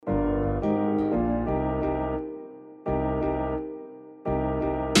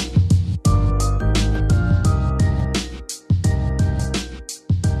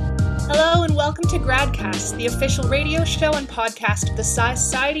Podcast, the official radio show and podcast of the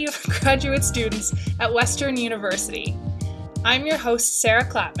Society of Graduate Students at Western University. I'm your host, Sarah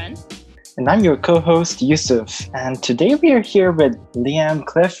Clapman. And I'm your co-host, Yusuf. And today we are here with Liam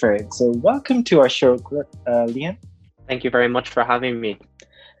Clifford. So welcome to our show, Liam. Thank you very much for having me.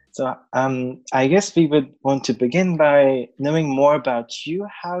 So I guess we would want to begin by knowing more about you,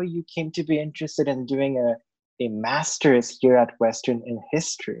 how you came to be interested in doing a master's here at Western in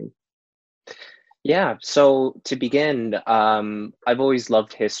history. Yeah, so to begin, I've always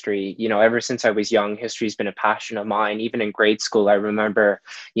loved history. Ever since I was young, history's been a passion of mine. Even in grade school, I remember,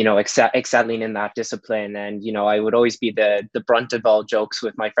 excelling in that discipline. And, I would always be the brunt of all jokes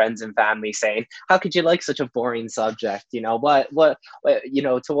with my friends and family saying, how could you like such a boring subject? To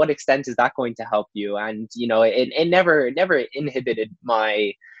what extent is that going to help you? And, it never inhibited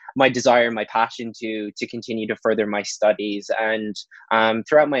my desire, my passion to continue to further my studies. And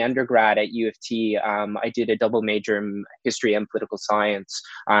throughout my undergrad at U of T, I did a double major in history and political science,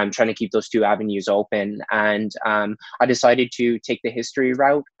 trying to keep those two avenues open. And I decided to take the history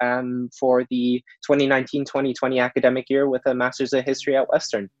route for the 2019-2020 academic year with a master's of history at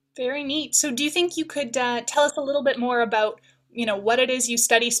Western. Very neat. So do you think you could tell us a little bit more about what it is you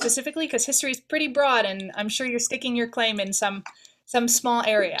study specifically? Because history is pretty broad, and I'm sure you're sticking your claim in some small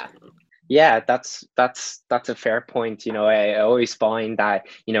area. Yeah, that's a fair point. I always find that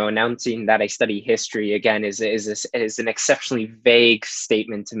announcing that I study history again is an exceptionally vague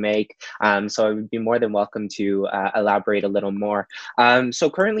statement to make. So I would be more than welcome to elaborate a little more. So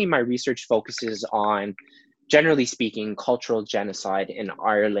currently, my research focuses on, generally speaking, cultural genocide in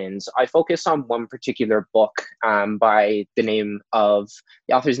Ireland. I focus on one particular book by the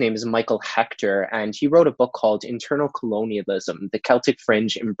author's name is Michael Hector, and he wrote a book called Internal Colonialism, The Celtic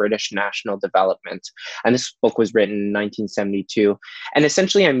Fringe in British National Development. And this book was written in 1972. And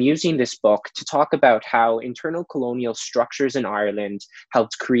essentially, I'm using this book to talk about how internal colonial structures in Ireland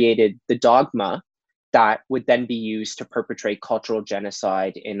helped create the dogma that would then be used to perpetrate cultural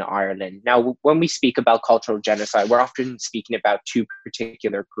genocide in Ireland. Now, when we speak about cultural genocide, we're often speaking about two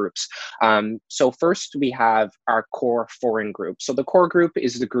particular groups. So first, we have our core foreign group. So the core group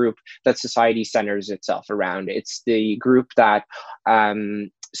is the group that society centers itself around. It's the group that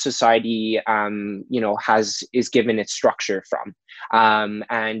society is given its structure from,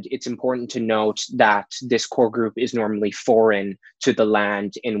 and it's important to note that this core group is normally foreign to the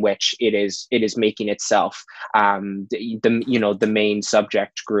land in which it is making itself the main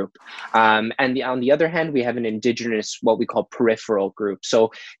subject group, and on the other hand, we have an indigenous, what we call peripheral group.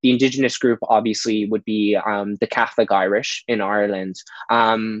 So the indigenous group obviously would be the Catholic Irish in Ireland,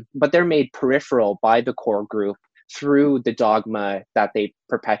 but they're made peripheral by the core group through the dogma that they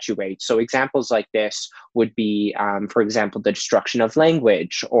perpetuate. So examples like this would be, for example, the destruction of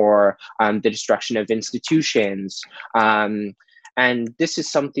language or the destruction of institutions. And this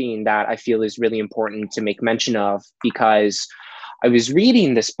is something that I feel is really important to make mention of, because I was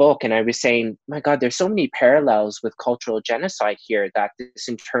reading this book and I was saying, my God, there's so many parallels with cultural genocide here that this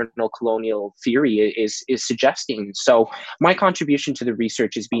internal colonial theory is suggesting. So my contribution to the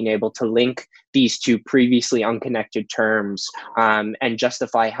research is being able to link these two previously unconnected terms and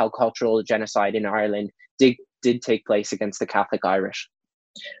justify how cultural genocide in Ireland did take place against the Catholic Irish.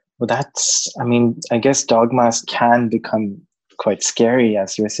 Well, I guess dogmas can become quite scary,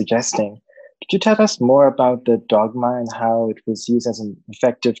 as you're suggesting. Could you tell us more about the dogma and how it was used as an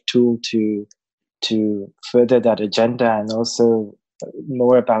effective tool to further that agenda, and also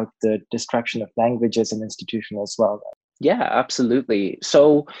more about the destruction of languages and institutions as well? Yeah, absolutely.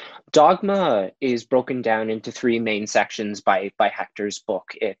 So dogma is broken down into three main sections by Hector's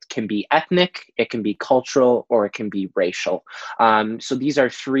book. It can be ethnic, it can be cultural, or it can be racial. So these are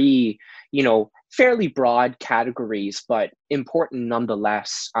three, fairly broad categories, but important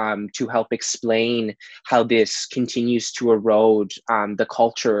nonetheless, to help explain how this continues to erode the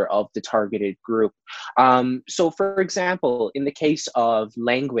culture of the targeted group. So for example, in the case of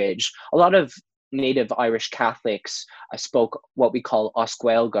language, a lot of native Irish Catholics spoke what we call Os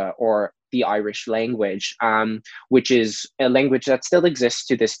Gaeilge, or the Irish language, which is a language that still exists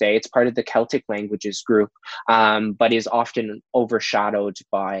to this day. It's part of the Celtic languages group, but is often overshadowed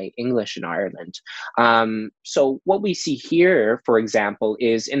by English in Ireland. So what we see here, for example,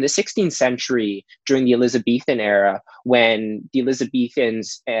 is in the 16th century, during the Elizabethan era, when the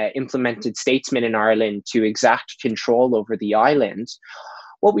Elizabethans implemented statesmen in Ireland to exact control over the island,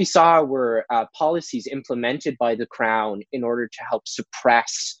 what we saw were policies implemented by the Crown in order to help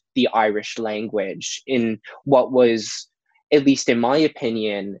suppress the Irish language in what was, at least in my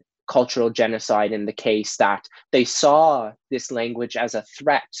opinion, cultural genocide, in the case that they saw this language as a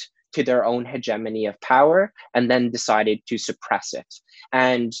threat to their own hegemony of power and then decided to suppress it.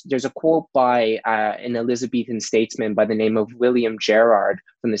 And there's a quote by an Elizabethan statesman by the name of William Gerard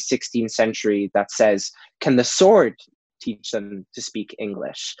from the 16th century that says, "Can the sword teach them to speak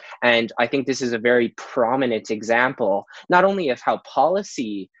English?" And I think this is a very prominent example, not only of how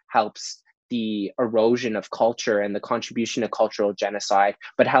policy helps the erosion of culture and the contribution to cultural genocide,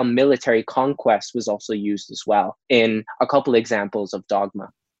 but how military conquest was also used as well in a couple examples of dogma.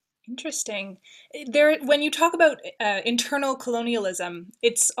 Interesting. When you talk about internal colonialism,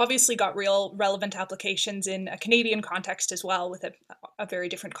 it's obviously got real relevant applications in a Canadian context as well, with a very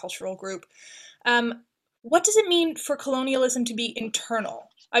different cultural group. Um, what does it mean for colonialism to be internal?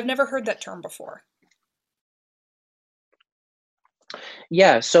 I've never heard that term before.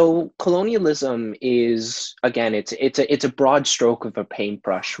 Yeah, so colonialism is, again, it's a broad stroke of a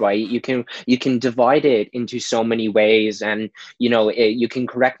paintbrush, right? You can divide it into so many ways, and you can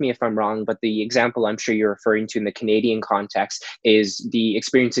correct me if I'm wrong, but the example I'm sure you're referring to in the Canadian context is the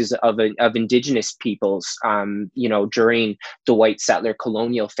experiences of Indigenous peoples, during the white settler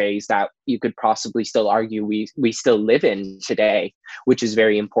colonial phase that you could possibly still argue we still live in today, which is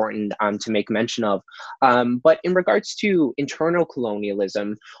very important to make mention of. But in regards to internal colonialism,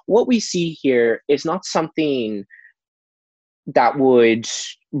 what we see here is not something that would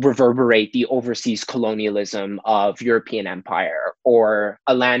reverberate the overseas colonialism of European empire or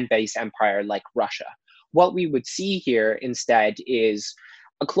a land-based empire like Russia. What we would see here instead is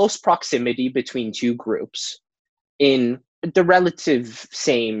a close proximity between two groups in the relative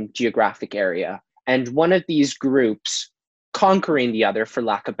same geographic area, and one of these groups conquering the other, for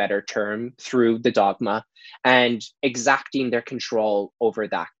lack of a better term, through the dogma and exacting their control over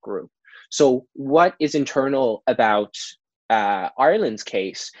that group. So what is internal about Ireland's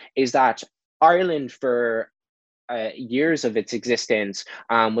case is that Ireland, for years of its existence,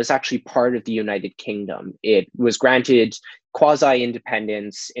 was actually part of the United Kingdom. It was granted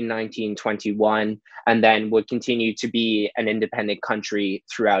quasi-independence in 1921 and then would continue to be an independent country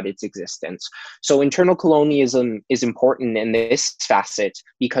throughout its existence. So internal colonialism is important in this facet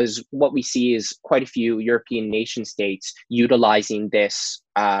because what we see is quite a few European nation states utilizing this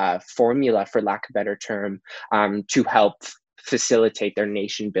formula, for lack of a better term, to help facilitate their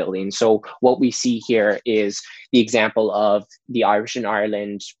nation building. So what we see here is the example of the Irish in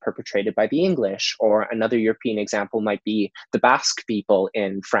Ireland perpetrated by the English, or another European example might be the Basque people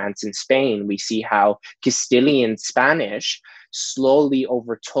in France and Spain. We see how Castilian Spanish slowly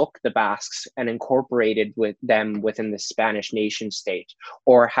overtook the Basques and incorporated with them within the Spanish nation state,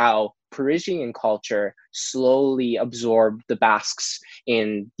 or how Parisian culture slowly absorbed the Basques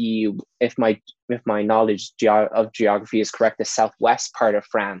in the, if my knowledge of geography is correct, the southwest part of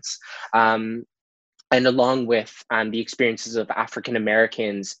France. And along with the experiences of African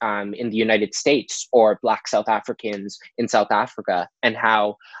Americans in the United States, or Black South Africans in South Africa, and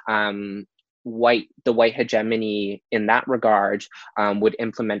how the white hegemony in that regard would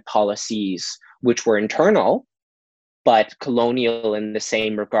implement policies which were internal, but colonial in the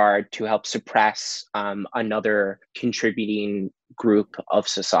same regard, to help suppress another contributing group of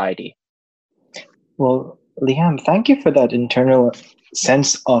society. Well, Liam, thank you for that internal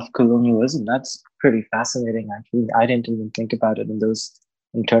sense of colonialism. That's pretty fascinating, actually. I didn't even think about it in those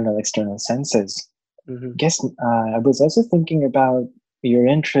internal, external senses. Mm-hmm. I guess I was also thinking about your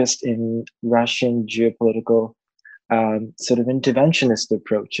interest in Russian geopolitical sort of interventionist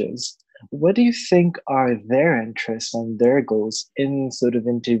approaches. What do you think are their interests and their goals in sort of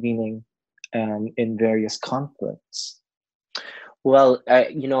intervening in various conflicts? Well,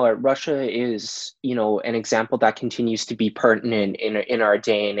 Russia is, an example that continues to be pertinent in our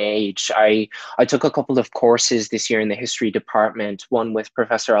day and age. I took a couple of courses this year in the history department, one with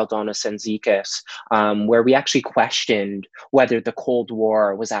Professor Aldona Sendzikis, where we actually questioned whether the Cold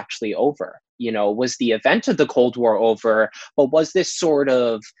War was actually over. Was the event of the Cold War over, but was this sort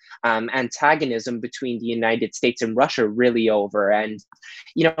of antagonism between the United States and Russia really over? And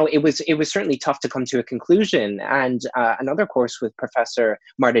it was certainly tough to come to a conclusion. And another course with Professor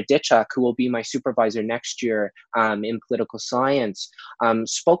Marta Ditchak, who will be my supervisor next year in political science,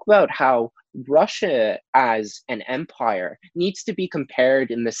 spoke about how Russia as an empire needs to be compared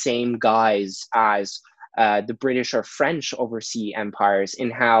in the same guise as the British or French overseas empires,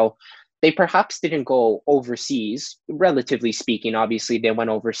 in how they perhaps didn't go overseas, relatively speaking. Obviously, they went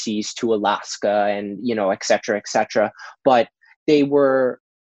overseas to Alaska and, et cetera, but they were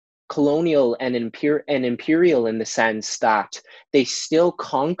colonial and imperial in the sense that they still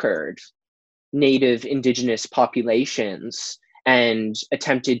conquered native indigenous populations and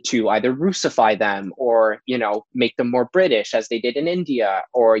attempted to either Russify them or, make them more British as they did in India,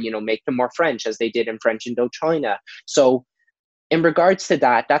 or, make them more French as they did in French Indochina. So in regards to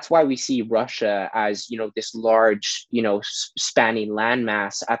that, that's why we see Russia as, this large, spanning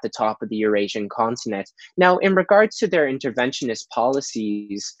landmass at the top of the Eurasian continent. Now, in regards to their interventionist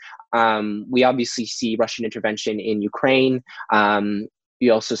policies, we obviously see Russian intervention in Ukraine. We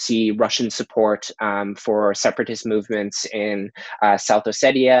also see Russian support for separatist movements in South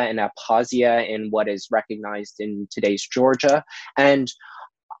Ossetia and Abkhazia, in what is recognized in today's Georgia. And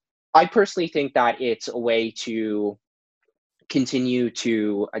I personally think that it's a way to continue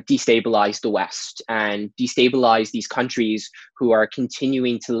to destabilize the West and destabilize these countries who are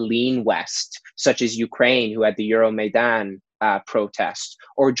continuing to lean west, such as Ukraine, who had the Euromaidan protest,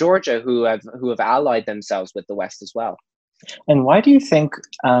 or Georgia, who have allied themselves with the West as well. And why do you think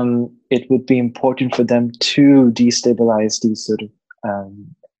it would be important for them to destabilize these sort of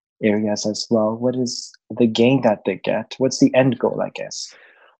areas as well? What is the gain that they get? What's the end goal, I guess?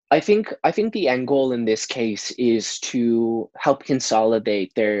 I think the end goal in this case is to help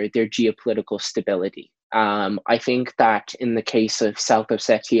consolidate their geopolitical stability. I think that in the case of South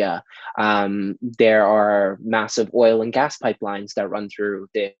Ossetia, there are massive oil and gas pipelines that run through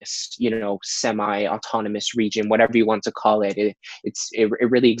this, semi-autonomous region, whatever you want to call it.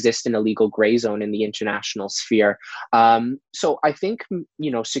 It really exists in a legal gray zone in the international sphere. So I think,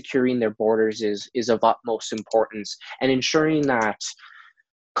 securing their borders is of utmost importance, and ensuring that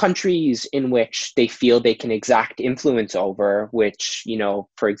countries in which they feel they can exact influence over, which,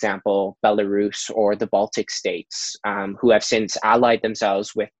 for example, Belarus or the Baltic states, who have since allied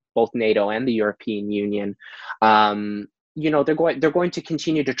themselves with both NATO and the European Union, they're going to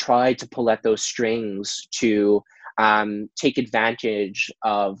continue to try to pull at those strings to take advantage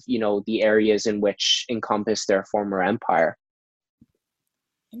of, the areas in which encompass their former empire.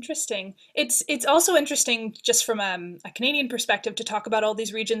 Interesting. It's also interesting just from a Canadian perspective to talk about all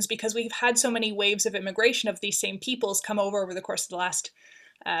these regions, because we've had so many waves of immigration of these same peoples come over the course of the last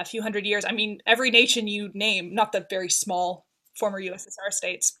few hundred years. I mean, every nation you name, not the very small former USSR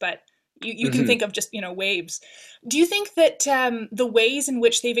states, but you can think of just, waves. Do you think that the ways in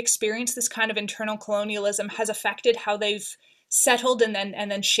which they've experienced this kind of internal colonialism has affected how they've settled and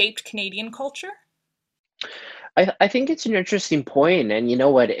then shaped Canadian culture? I think it's an interesting point, and you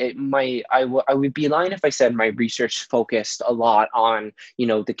know what? I would be lying if I said my research focused a lot on,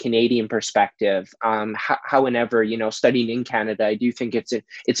 the Canadian perspective. However, studying in Canada, I do think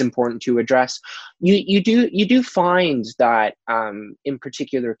it's important to address. You do find that in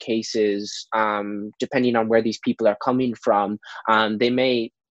particular cases, depending on where these people are coming from, they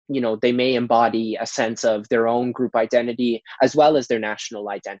may embody a sense of their own group identity as well as their national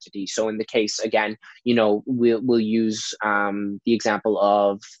identity. So in the case, again, we'll use the example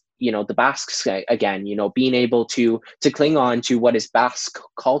of, the Basques again, being able to cling on to what is Basque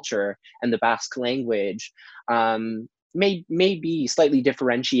culture and the Basque language, may be slightly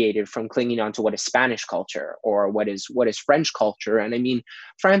differentiated from clinging on to what is Spanish culture or what is French culture. And I mean,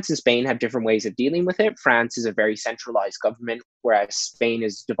 France and Spain have different ways of dealing with it. France is a very centralized government, whereas Spain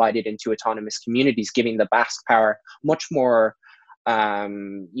is divided into autonomous communities, giving the Basque power much more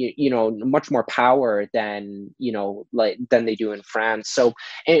much more power than than they do in France. So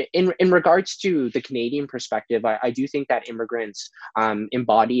in regards to the Canadian perspective, I do think that immigrants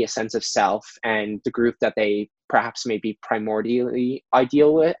embody a sense of self and the group that they perhaps may be primordially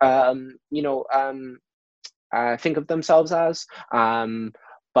ideal with, think of themselves as,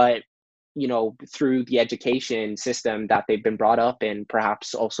 but through the education system that they've been brought up in,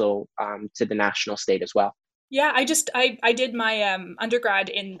 perhaps also to the national state as well. Yeah, I did my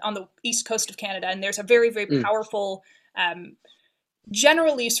undergrad on the east coast of Canada, and there's a very, very powerful,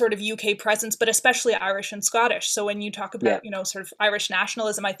 generally sort of UK presence, but especially Irish and Scottish. So when you talk about, sort of Irish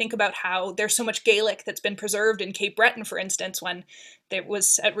nationalism, I think about how there's so much Gaelic that's been preserved in Cape Breton, for instance, when there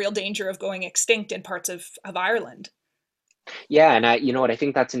was at real danger of going extinct in parts of Ireland. Yeah, and you know what? I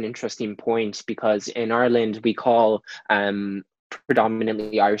think that's an interesting point, because in Ireland we call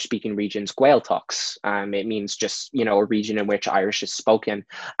predominantly Irish-speaking regions Gaeltachts. It means just a region in which Irish is spoken,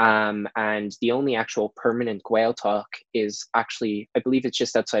 and the only actual permanent Gaeltacht is actually, I believe, it's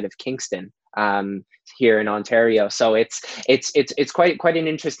just outside of Kingston, here in Ontario. So it's quite an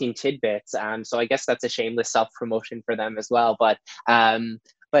interesting tidbit. So I guess that's a shameless self-promotion for them as well. But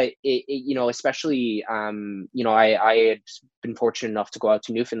you know, especially, I had been fortunate enough to go out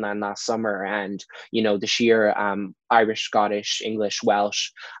to Newfoundland last summer, and you know, the sheer Irish, Scottish, English, Welsh,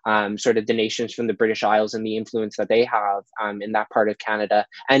 sort of the nations from the British Isles and the influence that they have in that part of Canada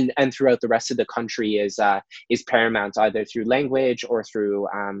and throughout the rest of the country is paramount, either through language or through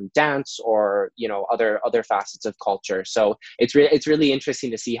dance, or you know, other facets of culture. So it's really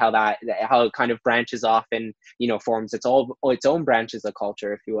interesting to see how it kind of branches off and, you know, forms its own branches of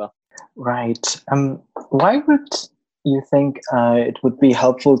culture, if you will. Right. Why would you think it would be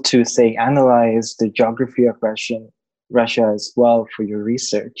helpful to, say, analyze the geography of Russia as well for your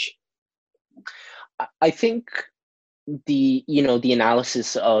research? I think the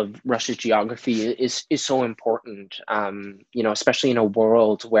analysis of Russia's geography is so important, you know, especially in a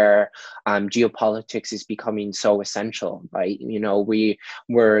world where geopolitics is becoming so essential, right? You know, you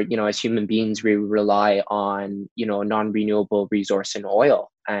know, as human beings, we rely on, you know, a non-renewable resource in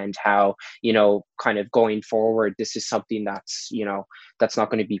oil, and how, you know, kind of going forward, this is something that's, you know, that's not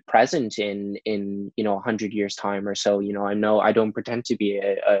going to be present in you know, 100 years time or so. You know, I don't pretend to be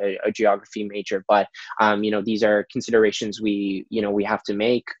a geography major, but you know, these are considerations we have to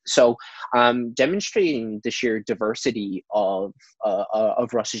make. So demonstrating the sheer diversity of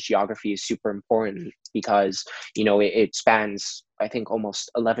Russia's geography is super important, because you know, it spans, I think,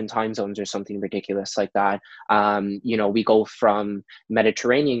 almost 11 time zones or something ridiculous like that. You know, we go from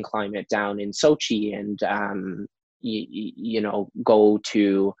Mediterranean climate down in Sochi, and you know, go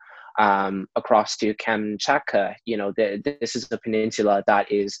to across to Kamchatka. You know, this is a peninsula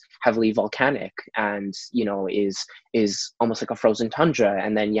that is heavily volcanic, and you know, is almost like a frozen tundra.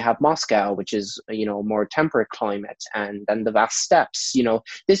 And then you have Moscow, which is, you know, more temperate climate, and then the vast steppes. You know,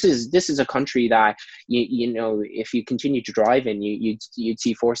 this is a country that you know, if you continue to drive in, you'd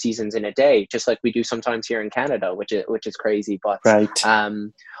see 4 seasons in a day, just like we do sometimes here in Canada, which is crazy. But Right.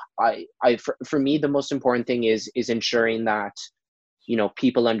 for me, the most important thing is ensuring that, you know,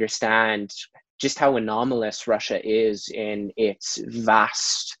 people understand just how anomalous Russia is in its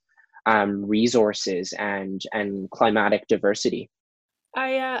vast resources and climatic diversity.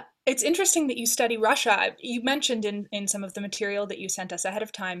 It's interesting that you study Russia. You mentioned in some of the material that you sent us ahead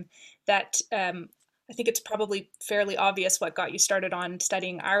of time that I think it's probably fairly obvious what got you started on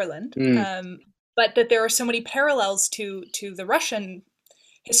studying Ireland, Mm. but that there are so many parallels to the Russian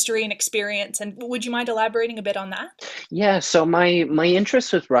history and experience. And would you mind elaborating a bit on that? Yeah, so my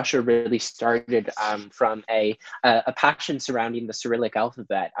interest with Russia really started from a passion surrounding the Cyrillic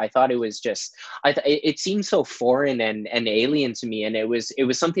alphabet. I thought it was just it seemed so foreign and alien to me, and it was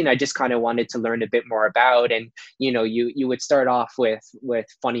something I just kind of wanted to learn a bit more about. And you know, you would start off with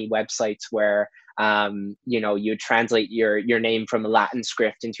funny websites where you know, you translate your name from a Latin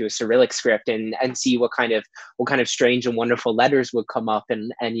script into a Cyrillic script, and see what kind of strange and wonderful letters would come up,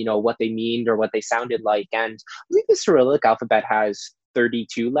 and you know, what they mean or what they sounded like. And I believe the Cyrillic alphabet has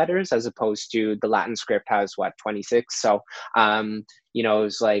 32 letters, as opposed to the Latin script has, what, 26. So you know, it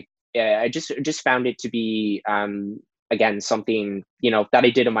was like, yeah, I just found it to be again, something, you know, that I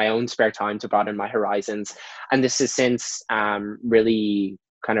did in my own spare time to broaden my horizons. And this has since really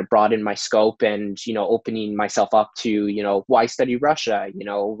kind of broadened my scope, and you know, opening myself up to, you know, why study Russia. You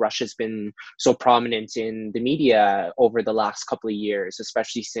know, Russia's been so prominent in the media over the last couple of years,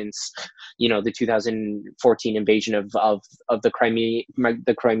 especially since, you know, the 2014 invasion of the Crimea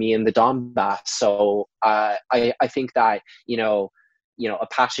and the Donbass. So I think that, a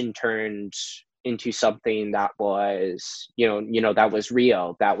passion turned into something that was, that was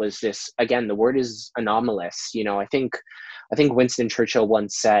real. That was this, again, the word is anomalous. I think Winston Churchill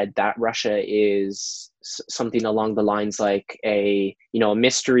once said that Russia is something along the lines like a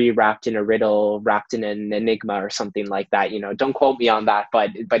mystery wrapped in a riddle, wrapped in an enigma, or something like that. Don't quote me on that,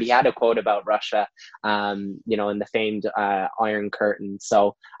 but he had a quote about Russia, in the famed Iron Curtain.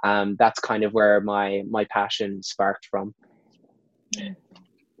 So that's kind of where my passion sparked from.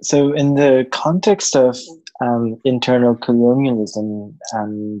 So in the context of internal colonialism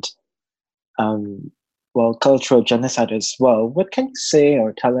and cultural genocide as well, what can you say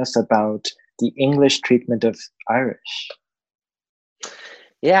or tell us about the English treatment of Irish?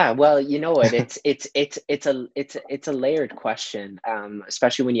 Yeah, well, you know what? It's a layered question,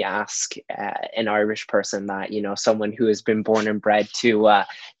 especially when you ask an Irish person that, someone who has been born and bred to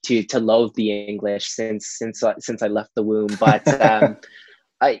loathe the English since I left the womb. But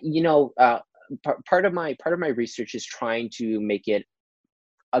part of my research is trying to make it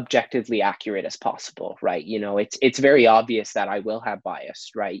objectively accurate as possible, right? It's very obvious that I will have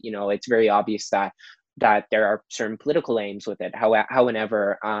bias, right? It's very obvious that there are certain political aims with it.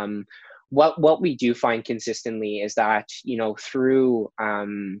 However, what we do find consistently is that, through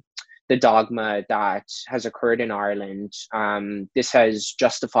the dogma that has occurred in Ireland, this has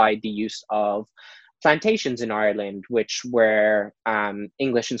justified the use of plantations in Ireland, which where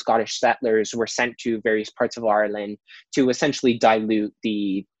English and Scottish settlers were sent to various parts of Ireland to essentially dilute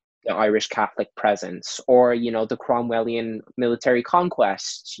the Irish Catholic presence, or the Cromwellian military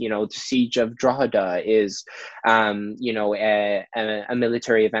conquest. The siege of Drogheda is a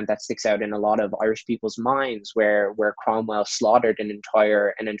military event that sticks out in a lot of Irish people's minds, where Cromwell slaughtered an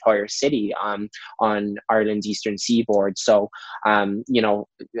entire city on Ireland's eastern seaboard. So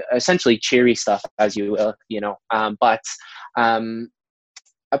essentially cheery stuff, as you will. But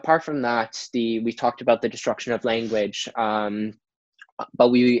apart from that, we talked about the destruction of language. But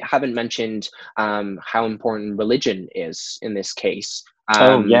we haven't mentioned how important religion is in this case.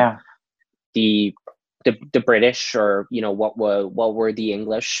 Oh yeah. The British, or what were the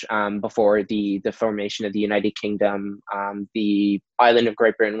English before the formation of the United Kingdom. The island of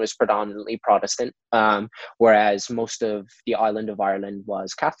Great Britain was predominantly Protestant, whereas most of the island of Ireland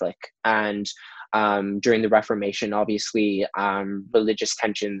was Catholic. And during the Reformation, obviously, religious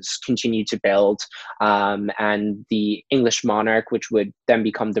tensions continued to build, and the English monarch, which would then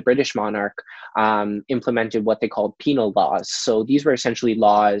become the British monarch, implemented what they called penal laws. So these were essentially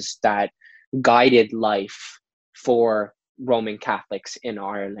laws that guided life for Roman Catholics in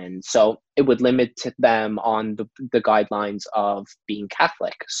Ireland. So it would limit them on the guidelines of being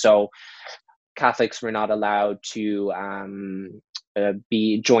Catholic. So Catholics were not allowed to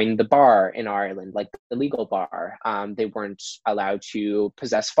join the bar in Ireland, like the legal bar. They weren't allowed to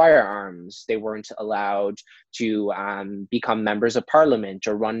possess firearms. They weren't allowed to become members of parliament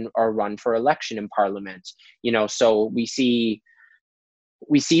or run for election in parliament. So we see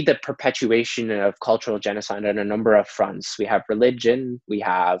the perpetuation of cultural genocide on a number of fronts. We have religion, we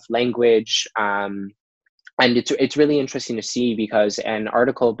have language, and it's really interesting to see, because an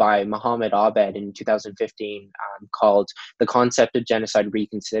article by Mohammed Abed in 2015 called "The Concept of Genocide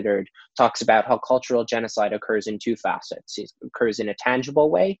Reconsidered" talks about how cultural genocide occurs in two facets. It occurs in a tangible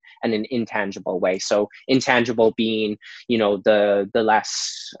way and an intangible way. So intangible being, the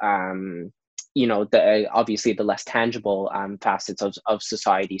less obviously the less tangible facets of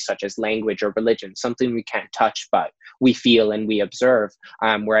society, such as language or religion, something we can't touch but we feel and we observe,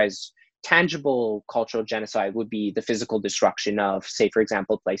 whereas tangible cultural genocide would be the physical destruction of, say, for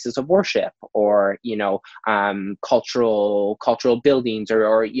example, places of worship, or cultural buildings,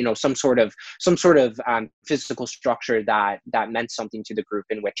 or some sort of physical structure that meant something to the group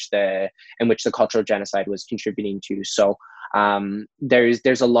in which the cultural genocide was contributing to. So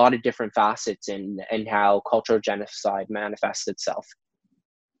there's a lot of different facets in how cultural genocide manifests itself.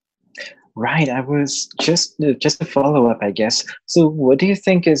 Right. I was just a follow up, I guess. So, what do you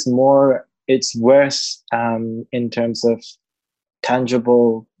think is it's worse in terms of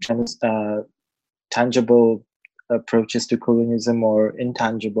tangible approaches to colonialism, or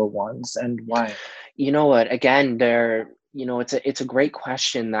intangible ones, and why? You know what? Again, it's a great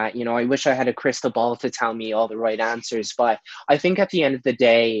question that, I wish I had a crystal ball to tell me all the right answers, but I think at the end of the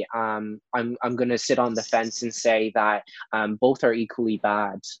day, I'm going to sit on the fence and say that both are equally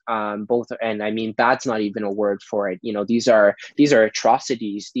bad. And I mean, bad's not even a word for it. These are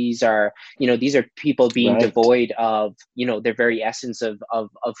atrocities. These are people being Right. devoid of, their very essence of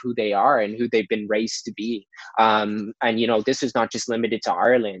who they are and who they've been raised to be. And this is not just limited to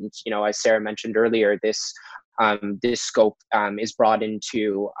Ireland. As Sarah mentioned earlier, this scope is brought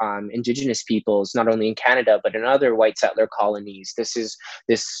into Indigenous peoples, not only in Canada, but in other white settler colonies. This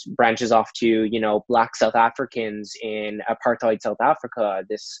branches off to, Black South Africans in apartheid South Africa,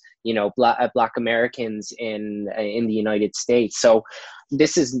 Black Americans in the United States. So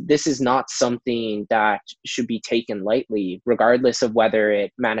this is not something that should be taken lightly, regardless of whether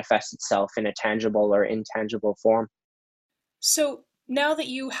it manifests itself in a tangible or intangible form. So now that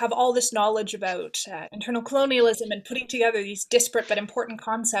you have all this knowledge about internal colonialism and putting together these disparate but important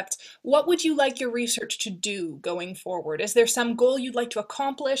concepts, what would you like your research to do going forward? Is there some goal you'd like to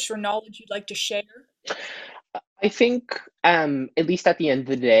accomplish or knowledge you'd like to share? I think, at least at the end of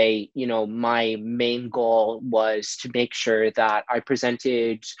the day, my main goal was to make sure that I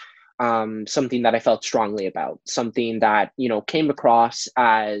presented something that I felt strongly about, something that, came across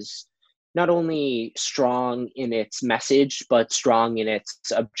as not only strong in its message, but strong in its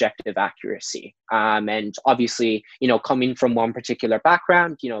objective accuracy. And obviously, coming from one particular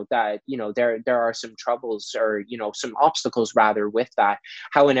background, there are some troubles, or, some obstacles rather, with that.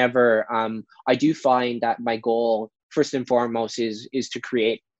 However, I do find that my goal, first and foremost, is to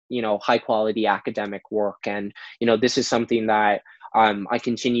create, high quality academic work. And, this is something that I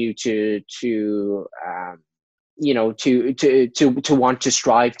continue to want to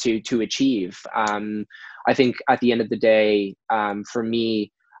strive to achieve. I think at the end of the day, for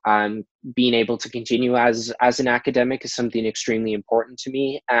me, being able to continue as an academic is something extremely important to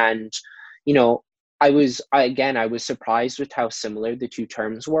me. And I was surprised with how similar the two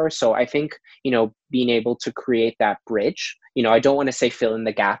terms were. So I think, being able to create that bridge, I don't want to say fill in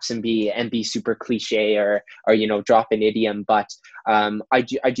the gaps and be super cliche or drop an idiom, but I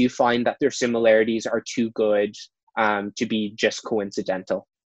do find that their similarities are too good to be just coincidental.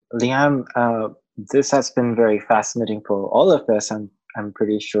 Liam, this has been very fascinating for all of us. I'm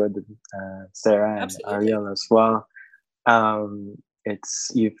pretty sure that Sarah and Absolutely. Ariel as well.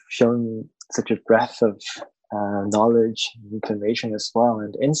 You've shown such a breadth of knowledge, information as well,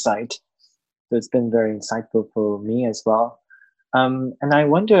 and insight. So it's been very insightful for me as well. And I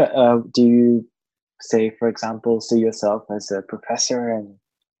wonder, do you, say, for example, see yourself as a professor and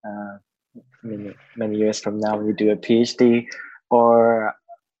many years from now when you do a PhD, or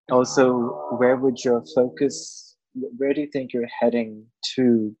also where would your focus? Where do you think you're heading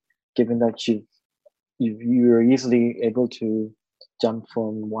to, given that you're easily able to jump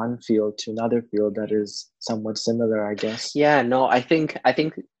from one field to another field that is somewhat similar, I guess? Yeah, no, I think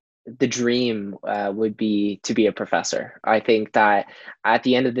the dream would be to be a professor. I think that at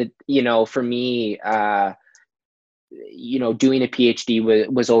the end of the, for me, doing a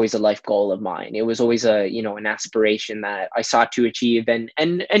PhD was always a life goal of mine. It was always an aspiration that I sought to achieve and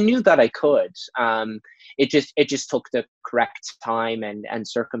knew that I could. It just took the correct time and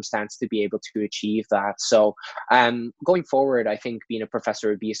circumstance to be able to achieve that. So going forward, I think being a professor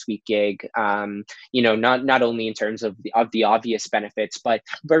would be a sweet gig. Not only in terms of the obvious benefits, but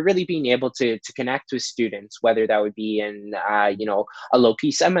really being able to connect with students, whether that would be in a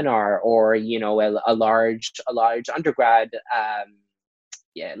low-key seminar or a large undergrad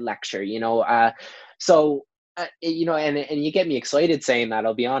lecture. So. And you get me excited saying that,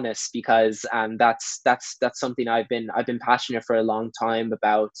 I'll be honest, because that's something I've been passionate for a long time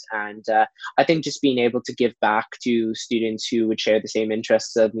about, and I think just being able to give back to students who would share the same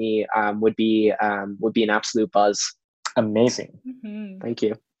interests as me would be an absolute buzz. Amazing. Mm-hmm. Thank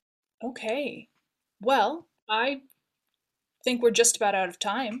you. Okay, well, I think we're just about out of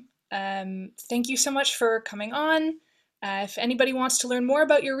time. Thank you so much for coming on. If anybody wants to learn more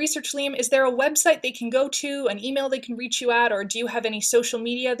about your research, Liam, is there a website they can go to, an email they can reach you at, or do you have any social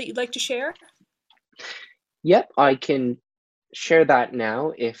media that you'd like to share? Yep, I can share that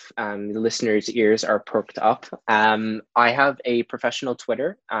now if the listeners' ears are perked up. I have a professional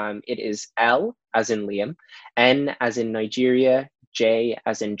Twitter. It is L as in Liam, N as in Nigeria, J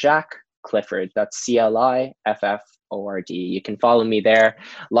as in Jack, Clifford. That's CLIFFORD. You can follow me there.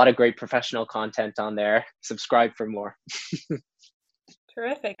 A lot of great professional content on there. Subscribe for more.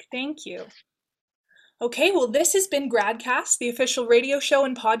 Terrific. Thank you. Okay, well, this has been GradCast, the official radio show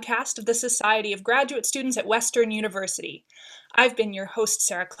and podcast of the Society of Graduate Students at Western University. I've been your host,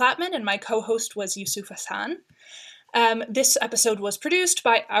 Sarah Clapman, and my co-host was Yusuf Hassan. This episode was produced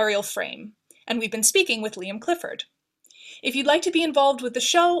by Ariel Frame, and we've been speaking with Liam Clifford. If you'd like to be involved with the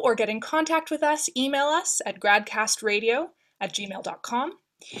show or get in contact with us, email us at gradcastradio@gmail.com.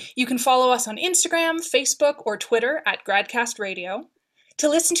 You can follow us on Instagram, Facebook, or Twitter at GradCastRadio. To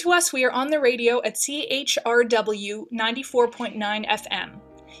listen to us, we are on the radio at CHRW 94.9 FM.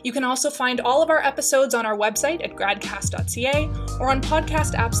 You can also find all of our episodes on our website at gradcast.ca or on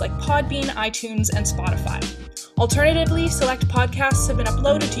podcast apps like Podbean, iTunes, and Spotify. Alternatively, select podcasts have been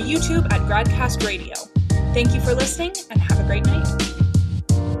uploaded to YouTube at GradCast Radio. Thank you for listening and have a great night.